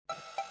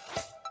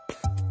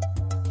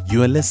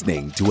You are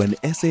listening to an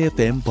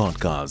SAFM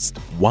podcast,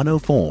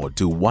 104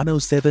 to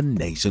 107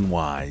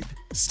 nationwide.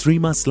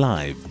 Stream us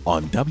live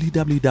on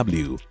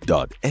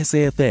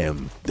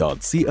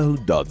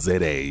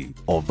www.safm.co.za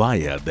or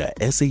via the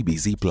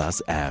SABC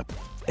Plus app.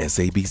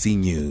 SABC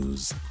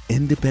News,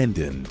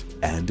 independent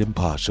and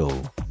impartial.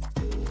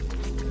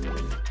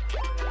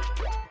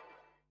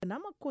 The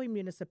Nama-Khoi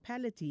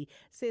Municipality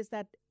says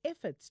that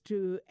efforts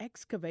to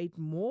excavate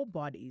more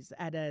bodies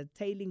at a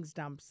tailings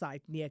dump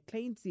site near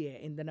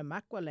Kleinzee in the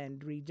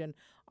Namaqualand region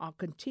are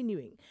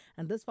continuing.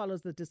 And this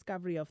follows the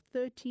discovery of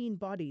 13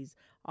 bodies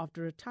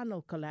after a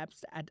tunnel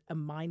collapsed at a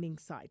mining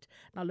site.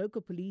 Now,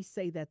 local police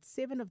say that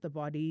 7 of the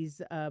bodies,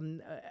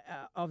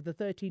 of the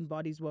 13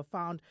 bodies, were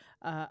found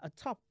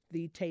atop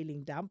the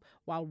tailing dump,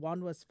 while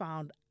 1 was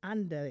found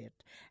under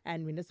it.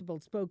 And Municipal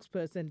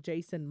spokesperson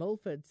Jason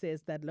Milford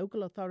says that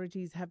local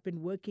authorities have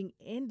been working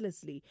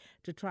endlessly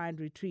to try and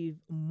retrieve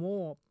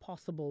more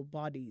possible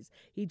bodies.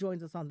 He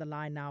joins us on the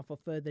line now for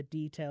further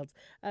details.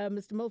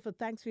 Mr. Milford,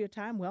 thanks for your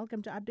time.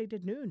 Welcome to Update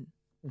at Noon.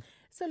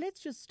 So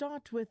let's just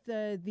start with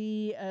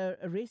the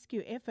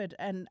rescue effort,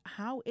 and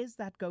how is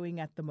that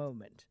going at the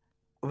moment?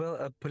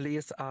 Well,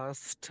 police are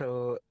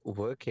still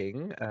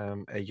working.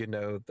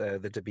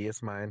 The De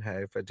Beers mine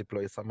have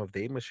deployed some of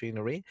their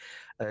machinery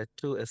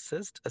to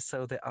assist.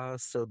 So they are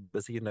still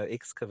busy,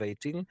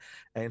 excavating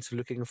and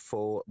looking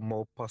for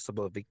more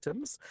possible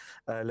victims.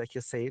 Like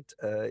you said,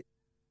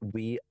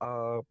 we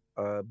are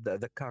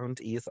the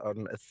count is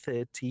on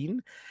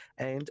 13,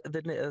 and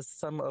then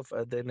some of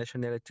the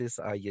nationalities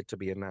are yet to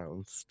be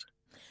announced.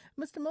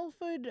 Mr.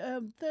 Milford,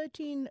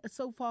 13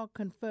 so far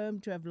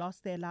confirmed to have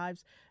lost their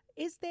lives.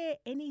 Is there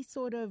any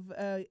sort of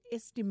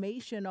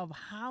estimation of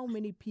how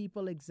many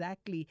people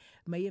exactly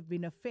may have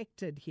been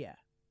affected here?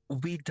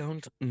 We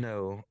don't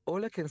know.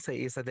 All I can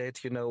say is that,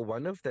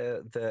 one of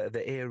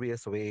the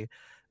areas where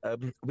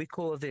we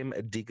call them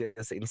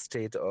diggers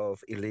instead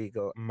of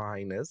illegal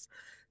miners.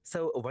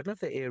 So one of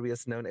the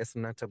areas known as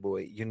Natabo,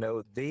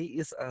 there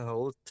is a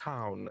whole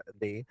town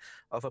there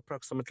of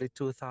approximately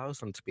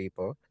 2,000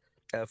 people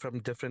from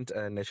different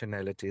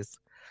nationalities.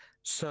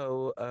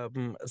 So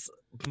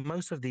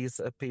most of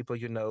these people,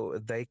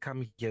 they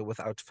come here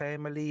without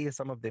family.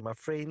 Some of them are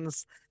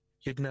friends,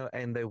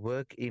 and they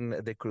work in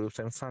the groups.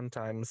 And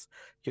sometimes,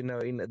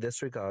 in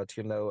this regard,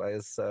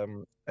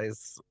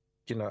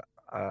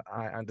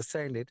 I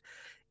understand it,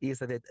 is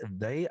that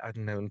they are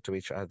known to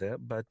each other,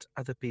 but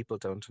other people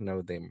don't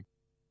know them.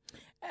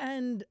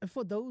 And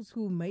for those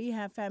who may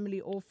have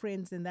family or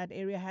friends in that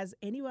area, has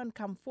anyone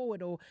come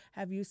forward, or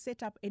have you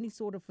set up any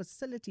sort of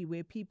facility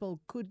where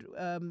people could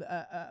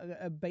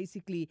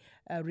basically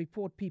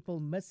report people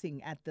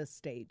missing at this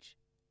stage?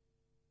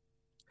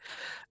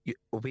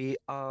 We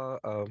are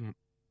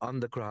on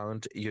the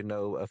ground,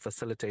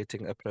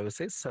 facilitating a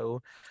process.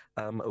 So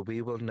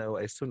we will know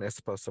as soon as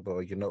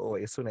possible, or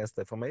as soon as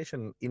the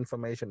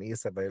information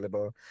is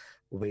available,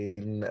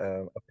 when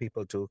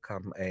people do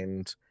come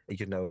and,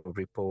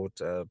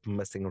 report a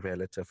missing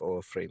relative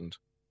or friend.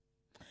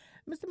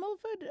 Mr.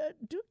 Milford,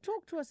 do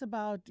talk to us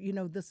about,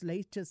 this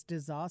latest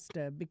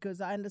disaster,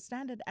 because I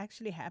understand it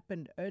actually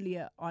happened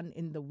earlier on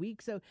in the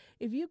week. So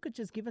if you could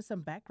just give us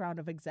some background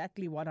of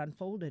exactly what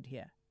unfolded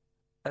here.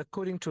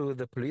 According to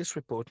the police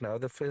report now,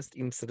 the first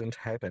incident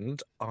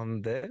happened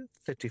on the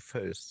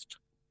 31st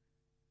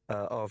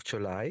of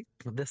July.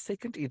 The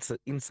second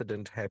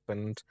incident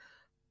happened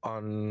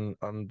on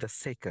the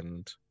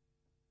 2nd,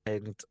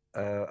 and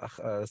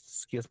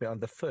on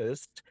the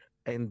 1st,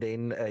 and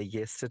then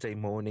yesterday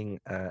morning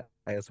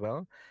as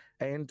well.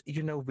 And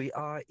we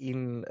are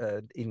in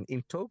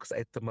talks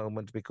at the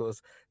moment,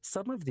 because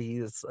some of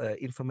these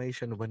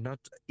information were not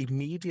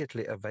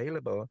immediately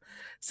available.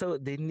 So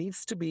there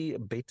needs to be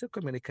better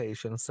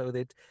communication so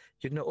that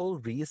all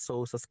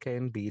resources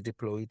can be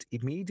deployed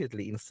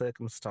immediately in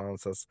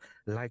circumstances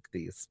like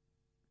these.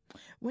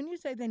 When you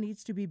say there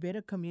needs to be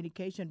better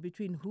communication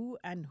between who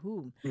and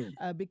whom,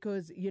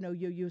 because,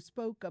 you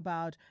spoke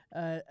about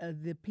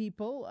the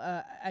people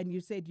and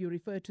you said you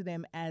refer to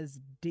them as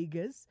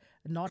diggers,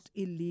 not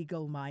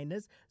illegal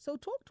miners. So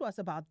talk to us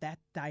about that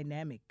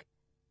dynamic.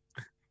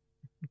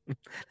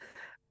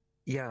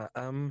 Yeah,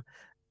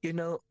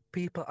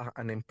 people are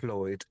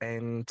unemployed.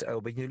 And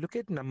when you look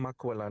at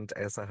Namaqualand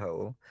as a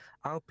whole,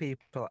 our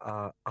people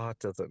are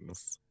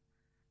artisans.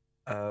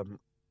 Um,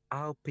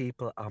 our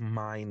people are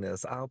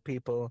miners. Our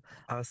people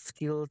are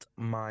skilled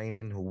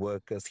mine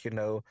workers,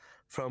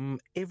 from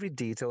every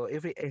detail,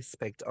 every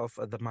aspect of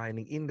the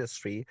mining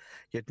industry,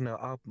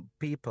 our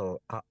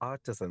people are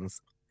artisans.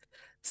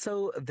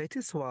 So that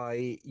is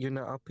why,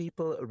 our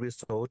people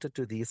resorted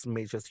to these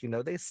measures.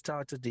 They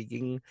started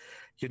digging,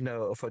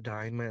 for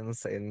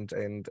diamonds and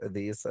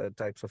these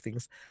types of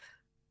things,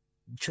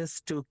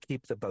 just to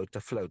keep the boat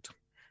afloat.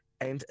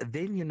 And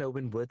then,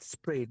 when word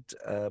spread,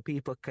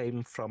 people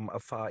came from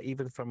afar,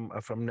 even from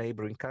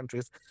neighboring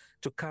countries,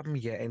 to come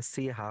here and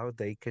see how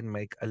they can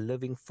make a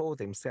living for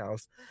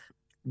themselves.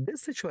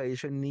 This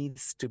situation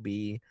needs to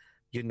be,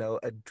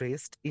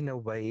 addressed in a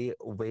way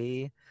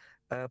where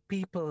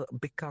people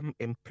become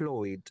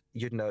employed,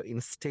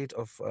 instead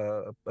of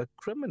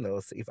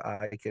criminals, if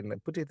I can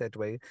put it that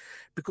way,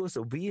 because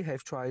we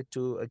have tried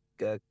to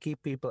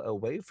keep people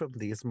away from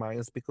these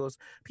mines because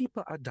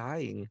people are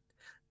dying.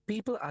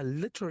 People are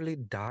literally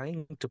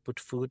dying to put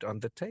food on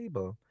the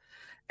table.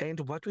 And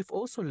what we've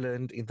also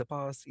learned in the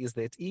past is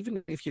that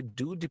even if you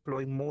do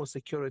deploy more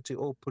security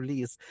or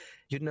police,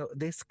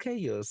 there's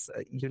chaos,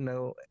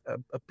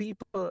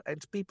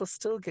 people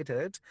still get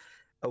hurt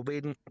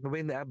when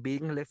they are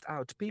being left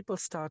out. People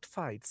start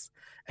fights,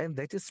 and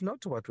that is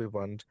not what we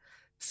want.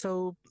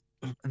 So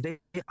there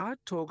are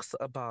talks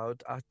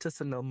about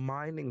artisanal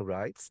mining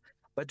rights,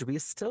 but we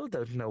still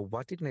don't know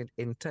what it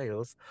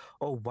entails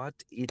or what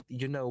is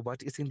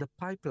in the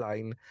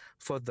pipeline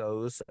for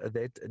those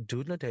that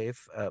do not have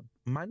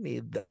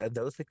money,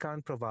 those that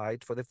can't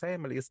provide for their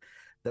families,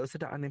 those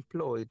that are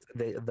unemployed,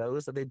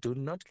 those that do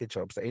not get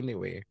jobs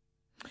anyway.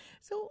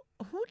 So,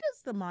 who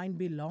does the mine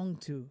belong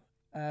to,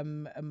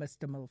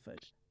 Mr.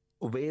 Milford?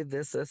 Where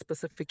this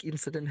specific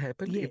incident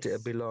happened, it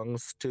Yes.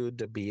 belongs to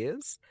De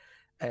Beers,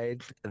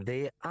 and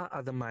there are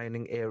other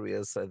mining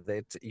areas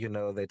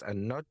that are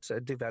not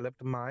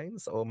developed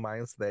mines or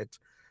mines that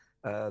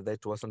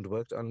wasn't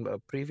worked on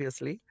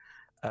previously.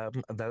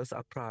 Those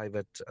are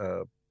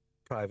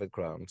private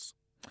grounds.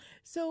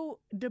 So,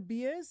 De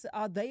Beers,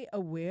 are they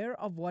aware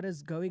of what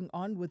is going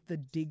on with the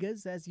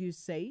diggers, as you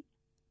say?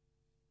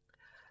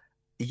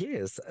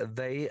 Yes,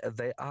 they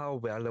are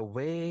well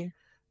aware.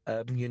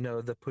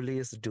 The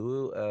police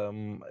do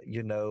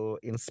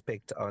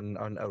inspect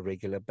on a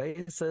regular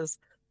basis.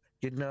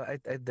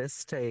 At this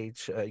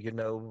stage,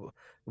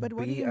 But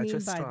what do we you are mean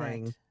just by that?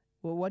 trying.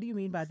 Well, what do you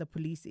mean by the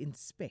police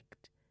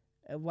inspect?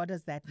 What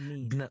does that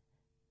mean? No,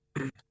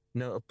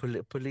 no,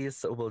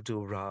 police will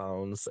do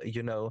rounds.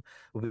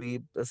 We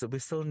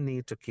still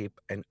need to keep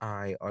an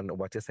eye on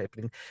what is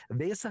happening.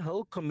 There's a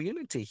whole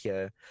community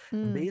here.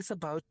 Mm. There's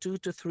about 2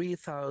 to 3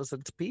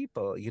 thousand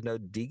people,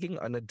 digging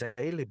on a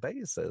daily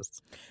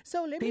basis.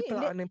 So let me People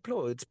are let,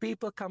 unemployed.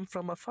 People come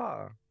from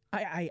afar.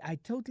 I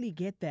totally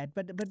get that,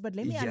 but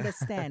let me Yeah.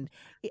 understand.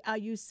 Are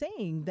you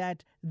saying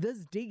that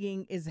this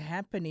digging is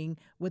happening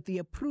with the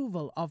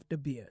approval of De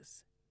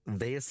Beers?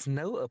 There's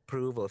no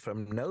approval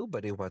from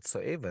nobody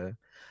whatsoever,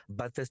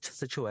 but the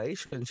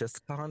situation just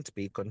can't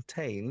be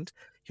contained,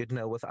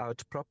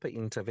 without proper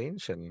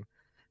intervention.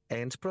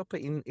 And proper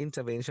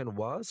intervention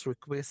was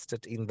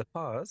requested in the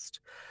past.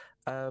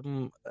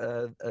 Some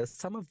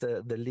of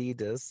the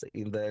leaders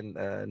in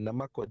the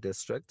Namakwa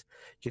district,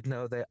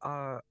 they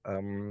are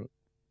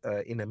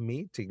in a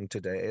meeting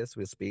today as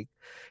we speak,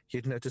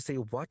 to see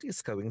what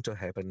is going to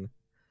happen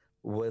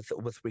with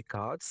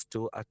regards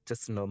to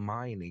artisanal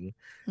mining,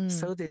 Mm.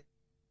 so that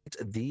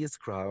these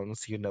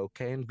grounds,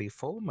 can be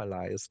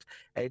formalized,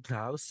 and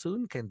how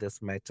soon can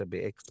this matter be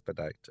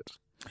expedited,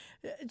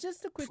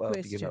 Just a quick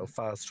question.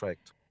 fast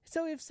tracked.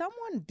 So if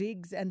someone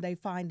digs and they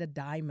find a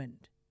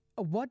diamond,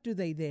 what do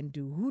they then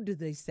do? Who do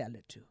they sell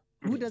it to?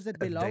 Who does it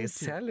They belong to?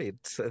 sell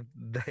it.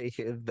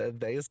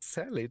 They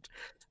sell it.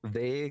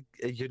 They,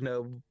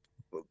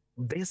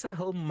 there's a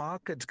whole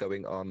market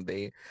going on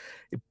there.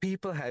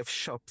 People have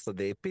shops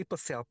there. People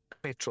sell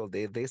petrol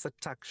there. There's a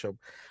tuck shop.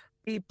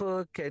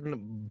 People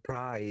can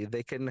buy.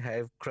 They can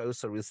have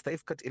groceries.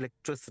 They've got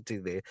electricity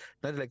there.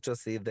 Not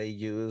electricity. They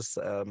use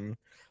um,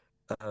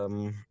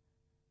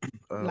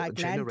 Like lanterns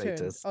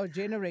generators. or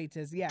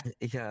generators, yeah.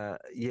 Yeah,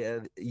 yeah,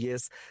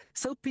 yes.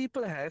 So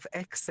people have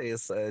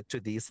access to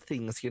these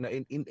things,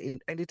 and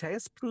it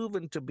has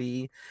proven to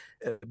be,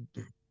 uh,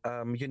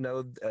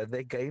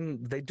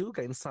 they do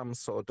gain some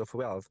sort of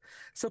wealth.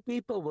 So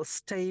people will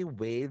stay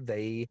where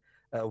they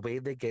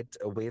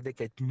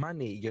get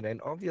money,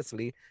 and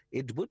obviously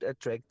it would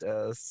attract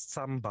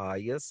some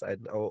buyers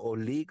or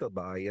legal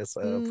buyers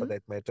for Mm.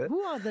 that matter.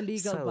 Who are the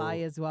legal So.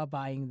 buyers who are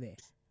buying there?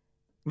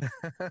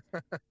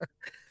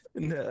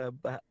 No,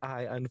 but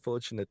I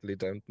unfortunately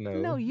don't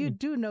No, know. you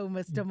do know,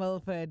 Mr.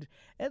 Milford.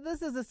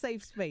 This is a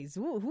safe space.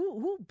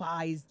 Who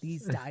buys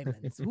these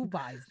diamonds? Who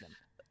buys them?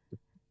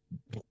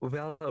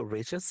 Well,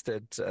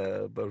 registered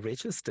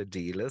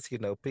dealers,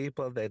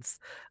 people that's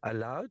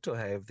allowed to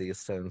have these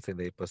stones in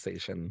their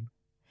possession.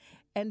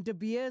 And De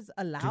Beers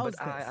But allows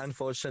I this.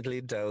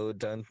 unfortunately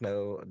don't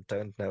know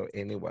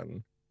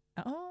anyone.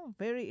 Oh,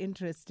 very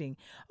interesting.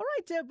 All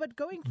right, but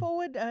going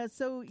forward,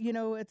 so,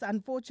 it's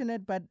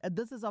unfortunate, but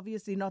this is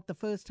obviously not the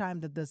first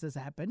time that this has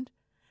happened.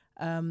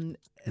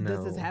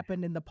 This has No.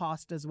 happened in the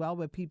past as well,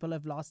 where people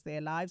have lost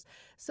their lives.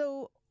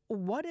 So,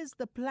 what is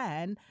the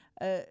plan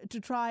to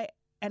try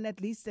and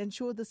at least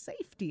ensure the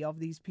safety of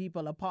these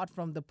people, apart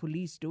from the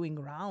police doing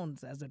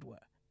rounds, as it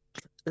were?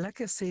 Like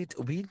I said,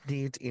 we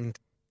need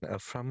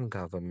from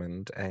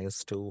government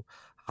as to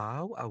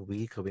how are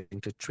we going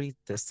to treat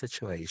this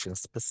situation,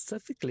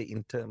 specifically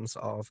in terms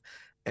of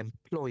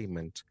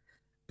employment,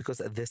 because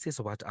this is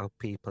what our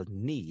people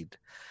need.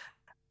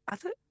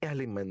 Other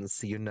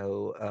elements,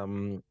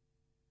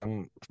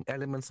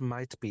 elements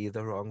might be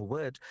the wrong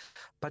word,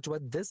 but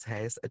what this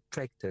has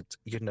attracted,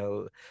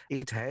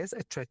 it has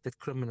attracted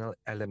criminal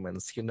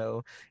elements,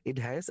 it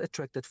has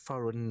attracted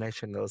foreign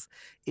nationals,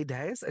 it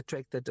has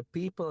attracted the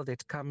people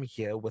that come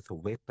here with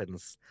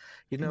weapons.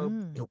 You know,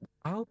 Mm.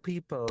 our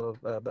people,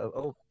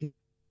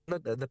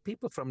 the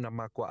people from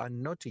Namakwa are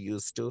not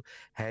used to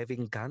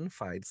having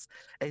gunfights,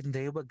 and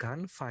there were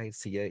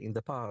gunfights here in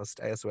the past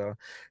as well.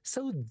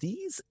 So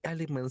these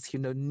elements,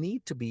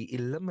 need to be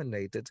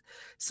eliminated.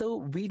 So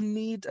we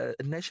need a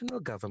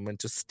national government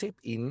to step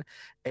in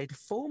and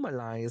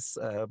formalize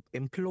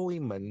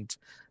employment,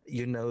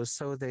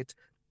 so that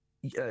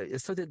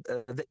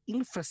the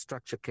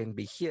infrastructure can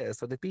be here,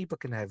 so that people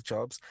can have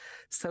jobs,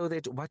 so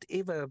that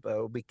whatever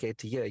we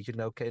get here,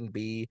 there can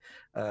be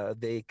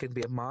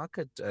a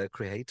market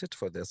created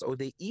for this, or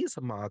there is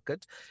a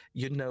market,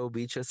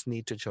 we just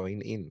need to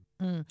join in.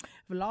 Mm.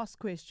 Last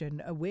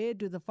question. Where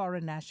do the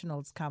foreign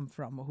nationals come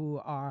from who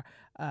are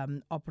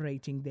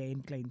operating there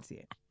in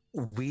Kleinzee?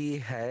 We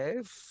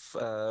have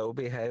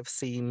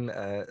seen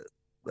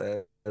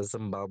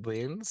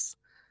Zimbabweans,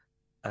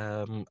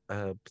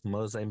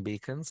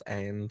 Mozambicans,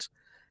 and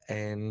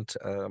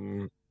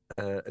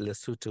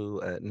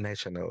Lesotho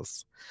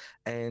nationals.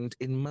 And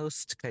in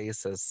most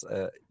cases,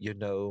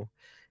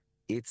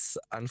 it's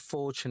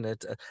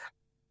unfortunate.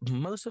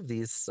 Most of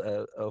these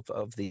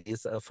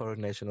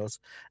foreign nationals,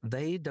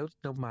 they don't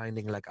know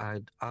mining like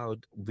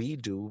we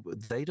do.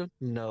 They don't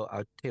know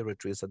our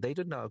territories, they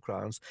don't know our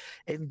grounds,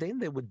 and then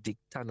they would dig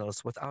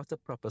tunnels without the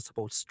proper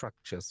support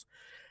structures,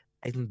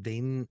 and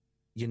then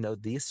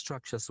these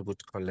structures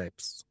would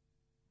collapse,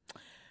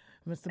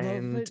 Mr.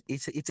 and Milford?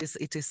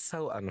 it is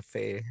so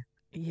unfair.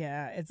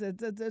 Yeah, it's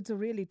a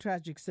really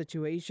tragic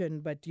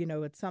situation, but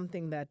it's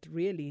something that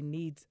really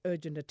needs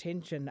urgent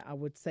attention, I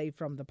would say,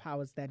 from the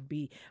powers that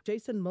be.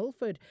 Jason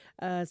Milford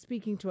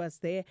speaking to us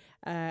there,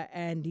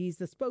 and he's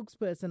the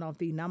spokesperson of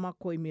the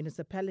Nama-Khoi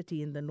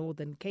Municipality in the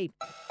Northern Cape.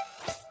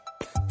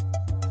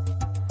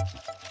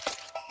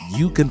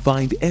 You can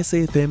find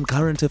SAFM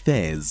Current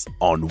Affairs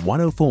on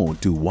 104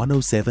 to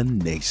 107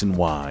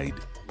 nationwide.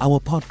 Our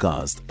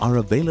podcasts are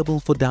available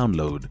for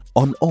download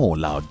on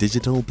all our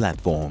digital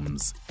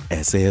platforms.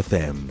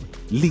 SAFM,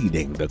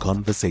 leading the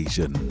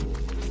conversation.